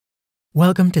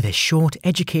Welcome to this short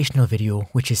educational video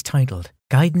which is titled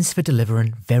Guidance for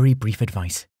Delivering Very Brief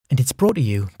Advice, and it's brought to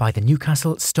you by the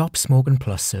Newcastle Stop Smoking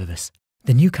Service.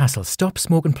 The Newcastle Stop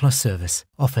Smoking Service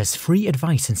offers free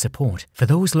advice and support for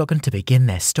those looking to begin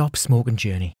their stop smoking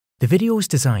journey. The video is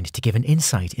designed to give an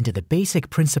insight into the basic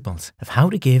principles of how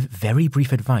to give very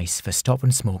brief advice for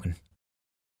stopping smoking.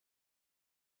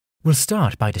 We'll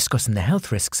start by discussing the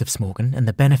health risks of smoking and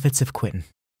the benefits of quitting.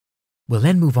 We'll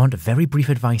then move on to very brief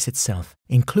advice itself,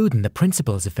 including the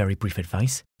principles of very brief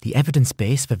advice, the evidence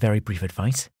base for very brief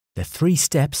advice, the 3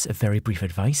 steps of very brief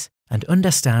advice, and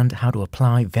understand how to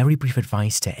apply very brief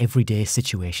advice to everyday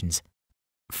situations.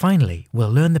 Finally,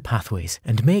 we'll learn the pathways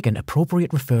and make an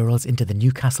appropriate referrals into the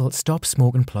Newcastle Stop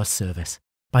Smoking service.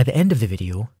 By the end of the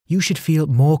video, you should feel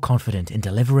more confident in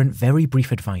delivering very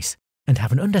brief advice and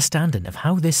have an understanding of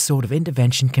how this sort of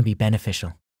intervention can be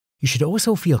beneficial. You should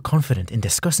also feel confident in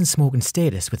discussing smoking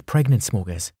status with pregnant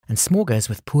smokers and smokers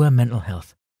with poor mental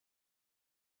health.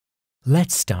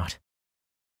 Let's start.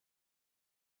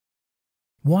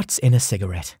 What's in a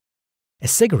cigarette? A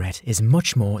cigarette is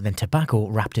much more than tobacco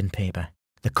wrapped in paper.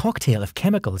 The cocktail of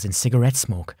chemicals in cigarette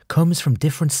smoke comes from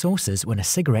different sources when a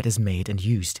cigarette is made and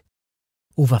used.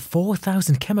 Over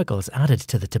 4,000 chemicals added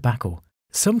to the tobacco.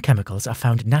 Some chemicals are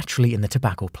found naturally in the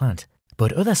tobacco plant,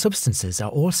 but other substances are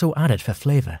also added for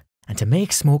flavour and to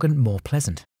make smoking more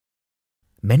pleasant.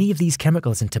 Many of these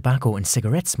chemicals in tobacco and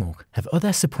cigarette smoke have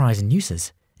other surprising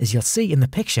uses, as you'll see in the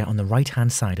picture on the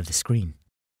right-hand side of the screen.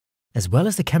 As well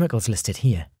as the chemicals listed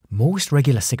here, most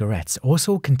regular cigarettes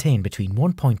also contain between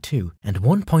 1.2 and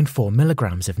 1.4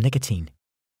 milligrams of nicotine.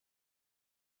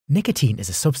 Nicotine is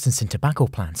a substance in tobacco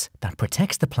plants that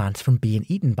protects the plant from being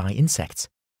eaten by insects.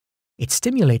 It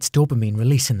stimulates dopamine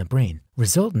release in the brain,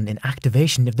 resulting in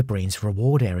activation of the brain's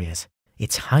reward areas.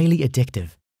 It's highly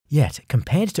addictive, yet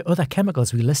compared to other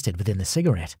chemicals we listed within the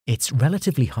cigarette, it's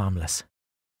relatively harmless.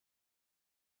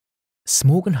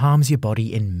 Smoking harms your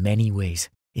body in many ways.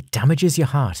 It damages your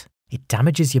heart, it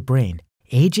damages your brain,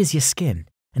 ages your skin,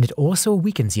 and it also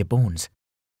weakens your bones.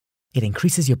 It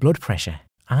increases your blood pressure,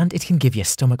 and it can give you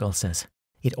stomach ulcers.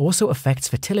 It also affects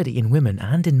fertility in women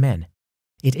and in men.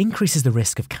 It increases the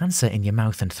risk of cancer in your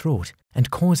mouth and throat and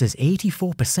causes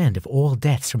 84% of all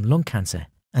deaths from lung cancer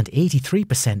and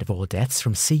 83% of all deaths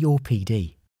from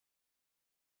COPD.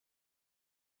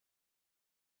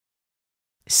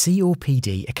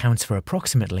 COPD accounts for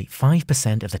approximately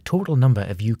 5% of the total number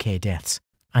of UK deaths,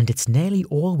 and it's nearly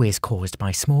always caused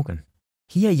by smoking.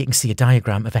 Here you can see a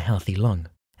diagram of a healthy lung,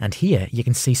 and here you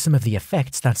can see some of the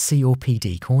effects that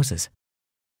COPD causes.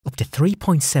 Up to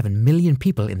 3.7 million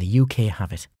people in the UK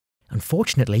have it.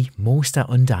 Unfortunately, most are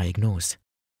undiagnosed.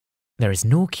 There is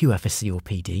no cure for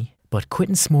COPD, but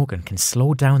quitting smoking can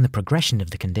slow down the progression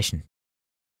of the condition.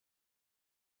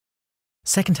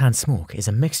 Secondhand smoke is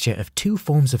a mixture of 2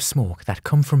 forms of smoke that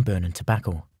come from burning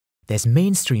tobacco. There's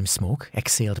mainstream smoke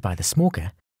exhaled by the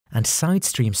smoker and side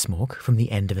stream smoke from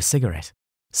the end of a cigarette.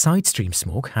 Side stream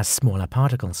smoke has smaller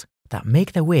particles that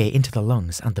make their way into the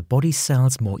lungs and the body's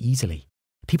cells more easily.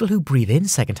 People who breathe in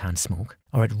secondhand smoke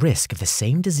are at risk of the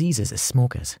same diseases as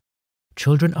smokers.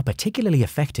 Children are particularly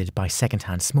affected by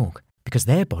secondhand smoke because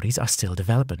their bodies are still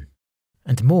developing.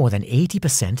 And more than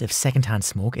 80% of secondhand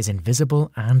smoke is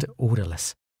invisible and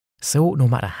odourless. So no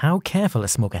matter how careful a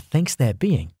smoker thinks they're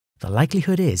being, the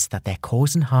likelihood is that they're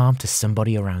causing harm to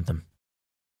somebody around them.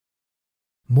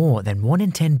 More than 1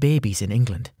 in 10 babies in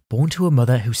England born to a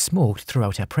mother who smoked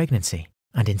throughout her pregnancy,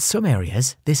 and in some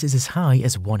areas this is as high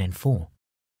as 1 in 4.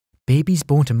 Babies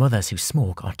born to mothers who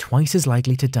smoke are twice as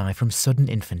likely to die from sudden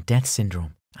infant death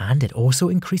syndrome, and it also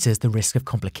increases the risk of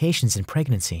complications in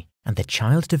pregnancy and the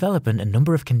child developing a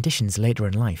number of conditions later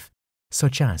in life,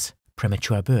 such as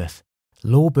premature birth,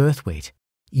 low birth weight,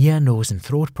 ear, nose and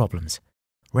throat problems,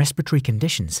 respiratory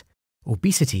conditions,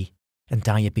 obesity and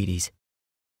diabetes.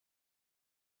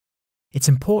 It's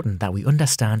important that we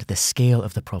understand the scale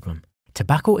of the problem.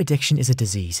 Tobacco addiction is a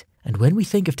disease, and when we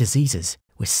think of diseases,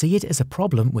 we see it as a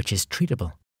problem which is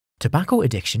treatable. Tobacco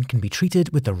addiction can be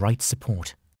treated with the right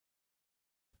support.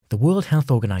 The World Health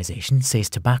Organization says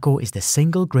tobacco is the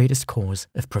single greatest cause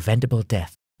of preventable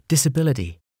death,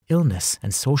 disability, illness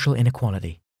and social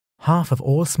inequality. Half of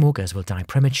all smokers will die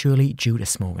prematurely due to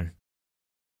smoking.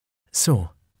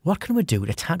 So, what can we do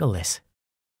to tackle this?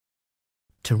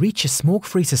 To reach a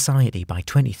smoke-free society by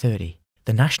 2030,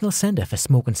 the National Centre for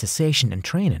Smoking Cessation and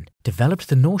Training developed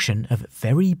the notion of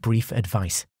very brief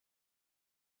advice.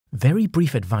 Very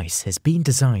brief advice has been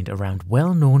designed around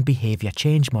well-known behaviour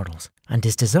change models and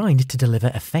is designed to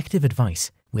deliver effective advice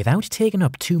without taking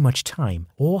up too much time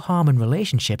or harming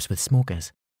relationships with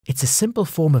smokers. It's a simple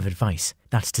form of advice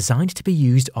that's designed to be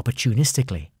used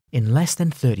opportunistically in less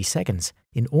than 30 seconds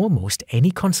in almost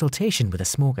any consultation with a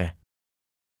smoker.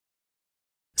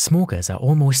 Smokers are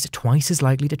almost twice as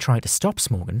likely to try to stop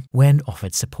smoking when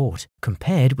offered support,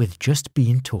 compared with just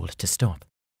being told to stop.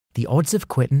 The odds of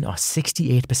quitting are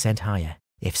 68% higher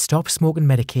if stop smoking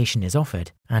medication is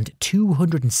offered, and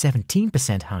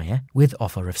 217% higher with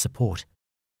offer of support.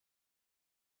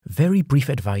 Very brief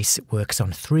advice works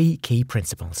on 3 key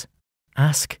principles: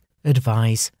 ask,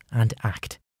 advise, and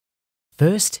act.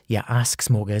 First, you ask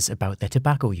smokers about their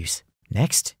tobacco use.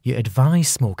 Next, you advise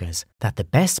smokers that the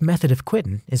best method of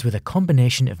quitting is with a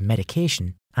combination of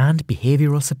medication and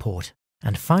behavioural support.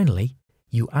 And finally,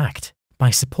 you act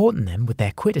by supporting them with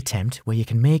their quit attempt, where you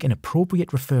can make an appropriate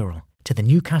referral to the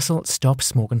Newcastle Stop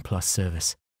Smoking Plus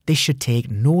service. This should take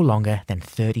no longer than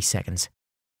 30 seconds.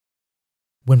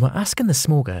 When we're asking the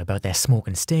smoker about their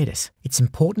smoking status, it's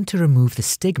important to remove the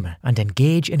stigma and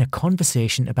engage in a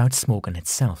conversation about smoking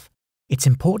itself. It's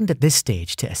important at this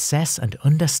stage to assess and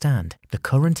understand the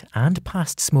current and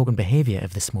past smoking behaviour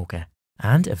of the smoker,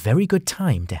 and a very good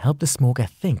time to help the smoker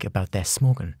think about their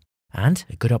smoking, and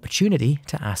a good opportunity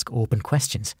to ask open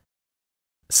questions.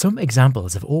 Some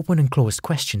examples of open and closed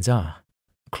questions are: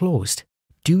 closed,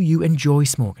 do you enjoy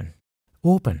smoking?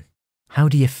 Open, how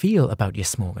do you feel about your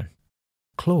smoking?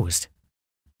 Closed,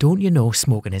 don't you know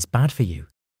smoking is bad for you?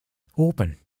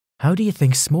 Open, how do you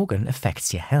think smoking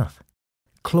affects your health?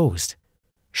 Closed,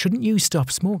 shouldn't you stop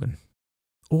smoking?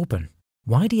 Open,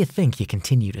 why do you think you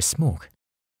continue to smoke?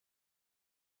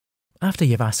 After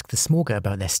you've asked the smoker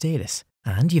about their status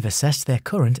and you've assessed their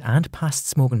current and past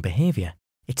smoking behaviour,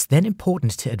 it's then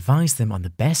important to advise them on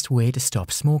the best way to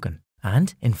stop smoking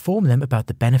and inform them about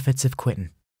the benefits of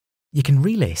quitting. You can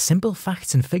relay simple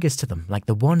facts and figures to them like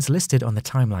the ones listed on the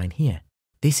timeline here.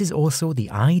 This is also the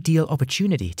ideal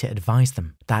opportunity to advise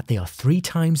them that they are 3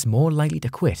 times more likely to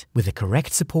quit with the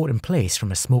correct support in place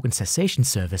from a smoking cessation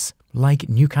service like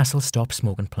Newcastle Stop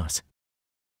Smoking Plus.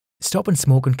 Stopping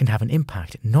smoking can have an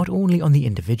impact not only on the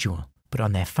individual, but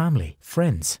on their family,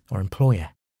 friends, or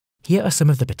employer. Here are some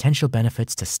of the potential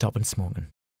benefits to stopping smoking.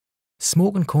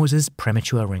 Smoking causes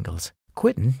premature wrinkles.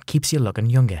 Quitting keeps you looking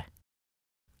younger.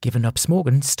 Giving up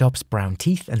smoking stops brown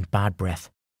teeth and bad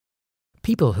breath.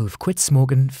 People who've quit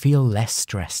smoking feel less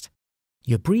stressed.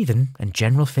 Your breathing and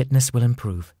general fitness will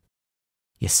improve.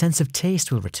 Your sense of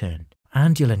taste will return,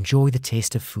 and you'll enjoy the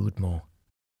taste of food more.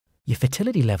 Your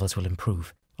fertility levels will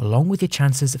improve, along with your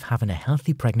chances of having a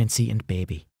healthy pregnancy and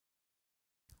baby.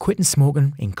 Quitting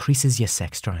smoking increases your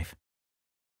sex drive.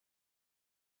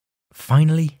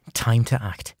 Finally, time to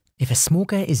act. If a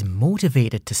smoker is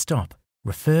motivated to stop,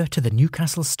 refer to the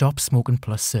Newcastle Stop Smoking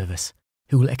Plus service,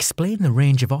 who will explain the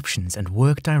range of options and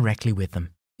work directly with them.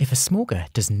 If a smoker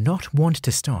does not want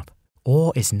to stop,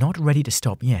 or is not ready to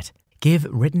stop yet, give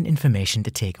written information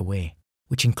to take away,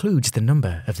 which includes the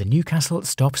number of the Newcastle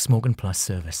Stop Smoking Plus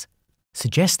service.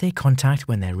 Suggest they contact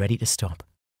when they're ready to stop.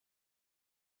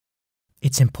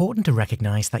 It's important to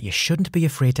recognise that you shouldn't be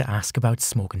afraid to ask about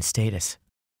smoking status.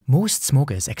 Most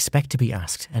smokers expect to be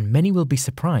asked, and many will be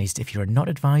surprised if you are not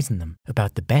advising them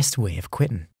about the best way of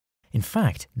quitting. In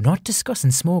fact, not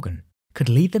discussing smoking could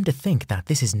lead them to think that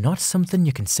this is not something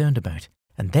you're concerned about,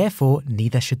 and therefore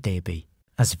neither should they be.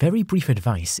 As very brief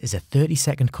advice is a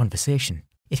 30-second conversation,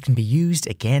 it can be used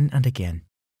again and again.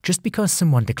 Just because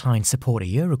someone declined support a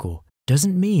year ago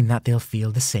doesn't mean that they'll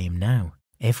feel the same now.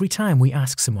 Every time we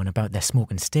ask someone about their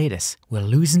smoking status, we're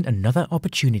losing another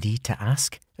opportunity to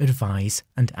ask, advise,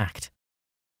 and act.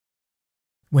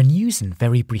 When using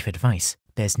very brief advice,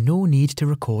 there's no need to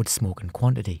record smoking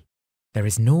quantity. There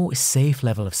is no safe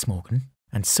level of smoking,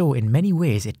 and so in many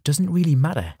ways it doesn't really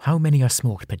matter how many are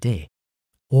smoked per day.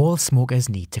 All smokers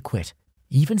need to quit.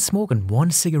 Even smoking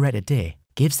 1 cigarette a day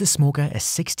gives the smoker a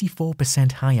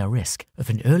 64% higher risk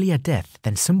of an earlier death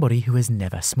than somebody who has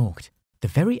never smoked. The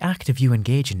very act of you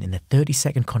engaging in the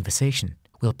 30-second conversation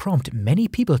will prompt many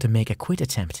people to make a quit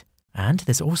attempt, and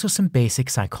there's also some basic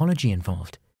psychology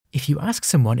involved. If you ask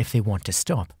someone if they want to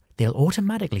stop, they'll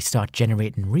automatically start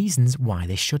generating reasons why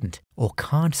they shouldn't or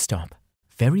can't stop.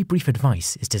 Very brief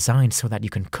advice is designed so that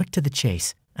you can cut to the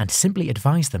chase and simply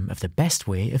advise them of the best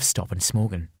way of stopping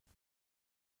smoking.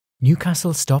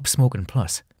 Newcastle Stop Smoking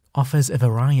Plus offers a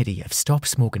variety of stop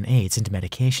smoking aids and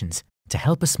medications to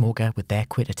help a smoker with their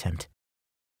quit attempt.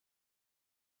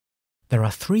 There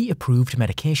are 3 approved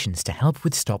medications to help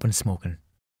with stopping smoking.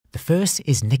 The first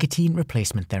is nicotine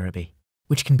replacement therapy,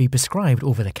 which can be prescribed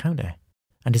over the counter,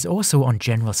 and is also on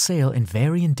general sale in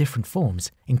varying different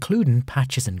forms, including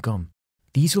patches and gum.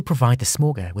 These will provide the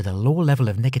smoker with a low level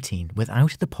of nicotine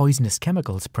without the poisonous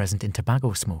chemicals present in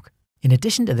tobacco smoke. In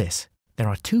addition to this, there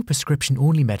are 2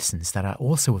 prescription-only medicines that are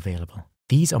also available.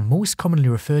 These are most commonly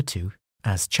referred to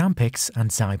as Champix and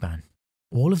Zyban.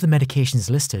 All of the medications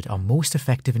listed are most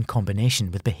effective in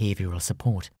combination with behavioural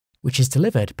support, which is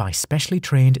delivered by specially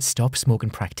trained stop smoking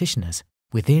practitioners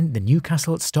within the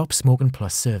Newcastle Stop Smoking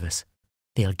Plus service.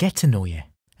 They'll get to know you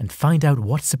and find out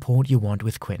what support you want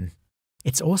with quitting.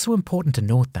 It's also important to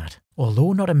note that,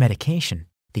 although not a medication,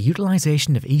 the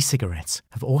utilisation of e-cigarettes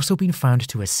have also been found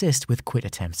to assist with quit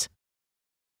attempts.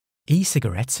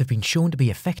 E-cigarettes have been shown to be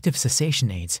effective cessation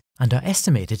aids and are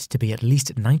estimated to be at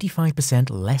least 95%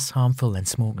 less harmful than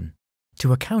smoking.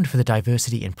 To account for the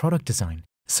diversity in product design,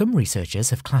 some researchers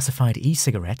have classified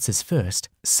e-cigarettes as first,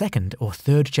 second or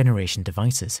third generation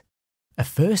devices. A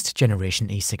first generation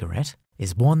e-cigarette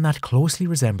is one that closely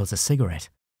resembles a cigarette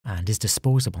and is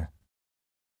disposable.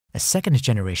 A second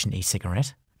generation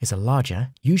e-cigarette is a larger,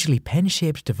 usually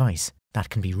pen-shaped device that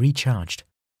can be recharged.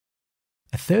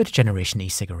 A third generation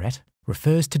e-cigarette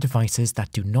refers to devices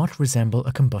that do not resemble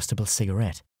a combustible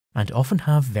cigarette and often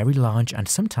have very large and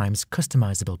sometimes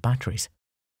customizable batteries.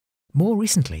 More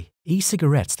recently,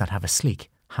 e-cigarettes that have a sleek,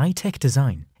 high-tech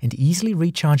design and easily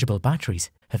rechargeable batteries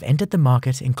have entered the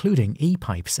market, including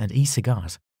e-pipes and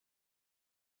e-cigars.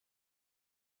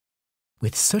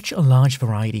 With such a large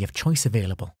variety of choice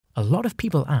available, a lot of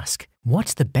people ask,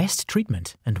 what's the best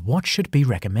treatment and what should be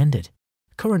recommended?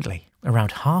 Currently,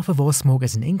 around half of all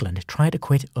smokers in England try to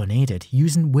quit unaided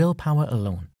using willpower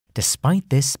alone, despite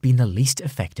this being the least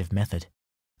effective method.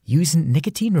 Using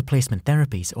nicotine replacement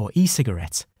therapies or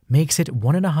e-cigarettes makes it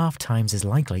 1.5 times as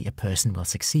likely a person will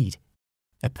succeed.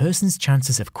 A person's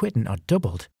chances of quitting are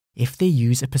doubled if they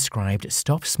use a prescribed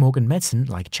stop smoking medicine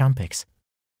like Champix.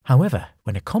 However,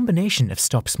 when a combination of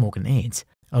stop smoking aids,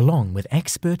 along with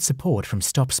expert support from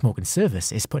Stop Smoking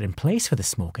Service, is put in place for the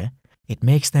smoker, it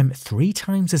makes them 3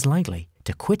 times as likely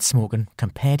to quit smoking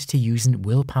compared to using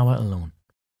willpower alone.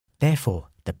 Therefore,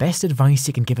 the best advice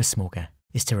you can give a smoker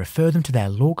is to refer them to their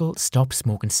local Stop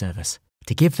Smoking Service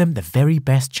to give them the very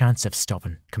best chance of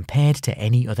stopping compared to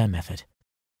any other method.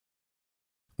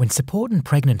 When supporting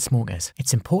pregnant smokers,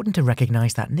 it's important to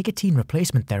recognise that nicotine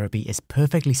replacement therapy is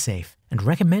perfectly safe and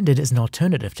recommended as an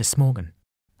alternative to smoking.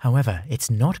 However, it's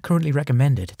not currently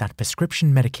recommended that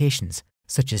prescription medications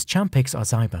such as Champix or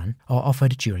Zyban are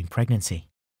offered during pregnancy.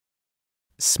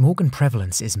 Smoking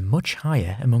prevalence is much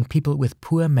higher among people with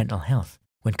poor mental health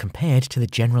when compared to the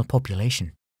general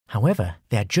population. However,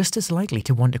 they are just as likely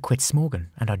to want to quit smoking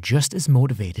and are just as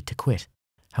motivated to quit.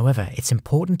 However, it's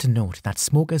important to note that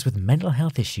smokers with mental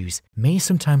health issues may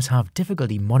sometimes have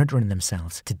difficulty monitoring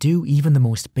themselves to do even the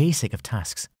most basic of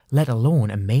tasks, let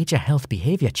alone a major health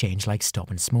behaviour change like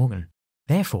stopping smoking.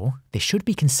 Therefore, they should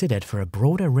be considered for a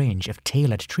broader range of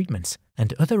tailored treatments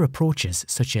and other approaches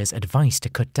such as advice to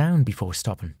cut down before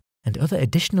stopping, and other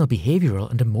additional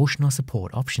behavioural and emotional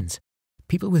support options.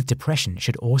 People with depression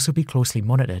should also be closely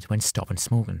monitored when stopping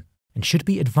smoking, and should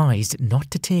be advised not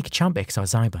to take Champix or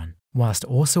Zyban, whilst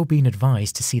also being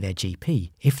advised to see their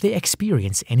GP if they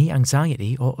experience any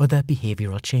anxiety or other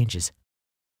behavioural changes.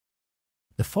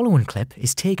 The following clip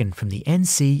is taken from the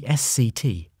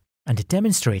NCSCT, and it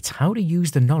demonstrates how to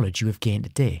use the knowledge you have gained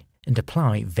today and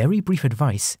apply very brief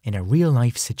advice in a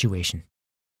real-life situation.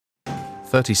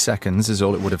 30 seconds is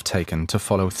all it would have taken to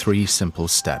follow 3 simple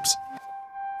steps.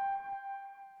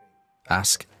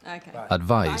 Ask,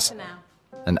 advise,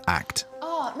 and act.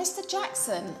 Oh, Mr.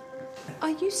 Jackson, are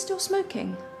you still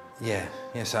smoking?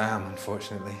 Yes I am,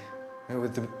 unfortunately.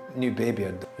 With the new baby,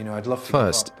 I'd love to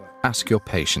First, give up, ask your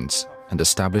patients and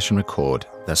establish and record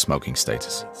their smoking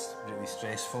status. it's really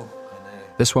stressful.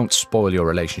 This won't spoil your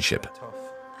relationship.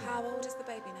 How old is the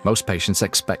baby now? Most patients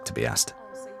expect to be asked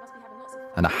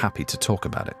and are happy to talk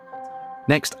about it.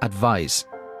 Next, advise.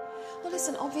 Well,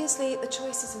 listen, obviously the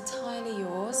choice is entirely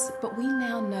yours, but we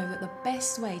now know that the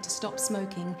best way to stop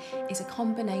smoking is a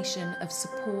combination of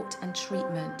support and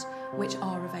treatment, which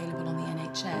are available on the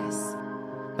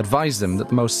NHS. Advise them that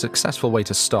the most successful way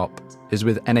to stop is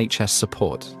with NHS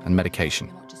support and medication.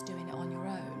 You're not just doing it on your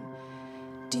own.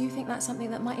 Do you think that's something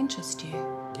that might interest you?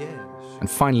 Yeah. And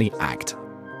finally, act.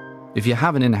 If you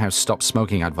have an in-house stop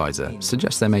smoking advisor,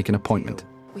 suggest they make an appointment.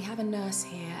 We have a nurse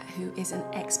here who is an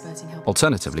expert in helping.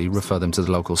 Alternatively, refer them to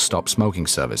the local Stop Smoking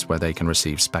Service where they can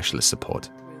receive specialist support.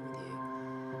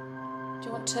 Do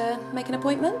you want to make an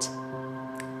appointment?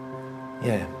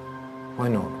 Yeah, why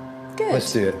not? Good.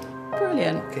 Let's do it.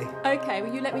 Brilliant. Okay. Okay,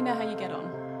 well, you let me know how you get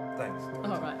on. Thanks.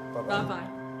 All right. Bye-bye. Bye-bye.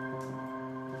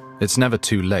 It's never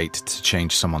too late to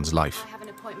change someone's life. I have an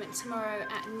appointment tomorrow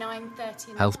at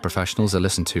 9:30. Health professionals are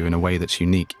listened to in a way that's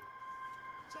unique. Do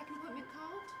you like an appointment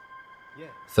card?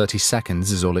 30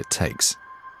 seconds is all it takes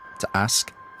to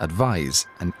ask, advise,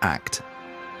 and act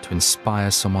to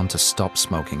inspire someone to stop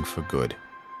smoking for good.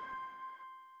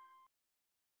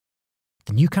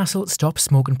 The Newcastle Stop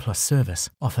Smoking Plus service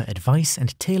offer advice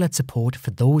and tailored support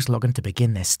for those looking to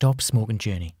begin their stop smoking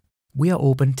journey. We are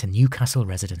open to Newcastle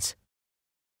residents.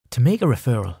 To make a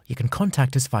referral, you can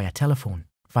contact us via telephone,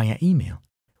 via email,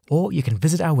 or you can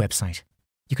visit our website.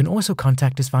 You can also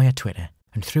contact us via Twitter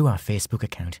and through our Facebook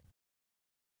account.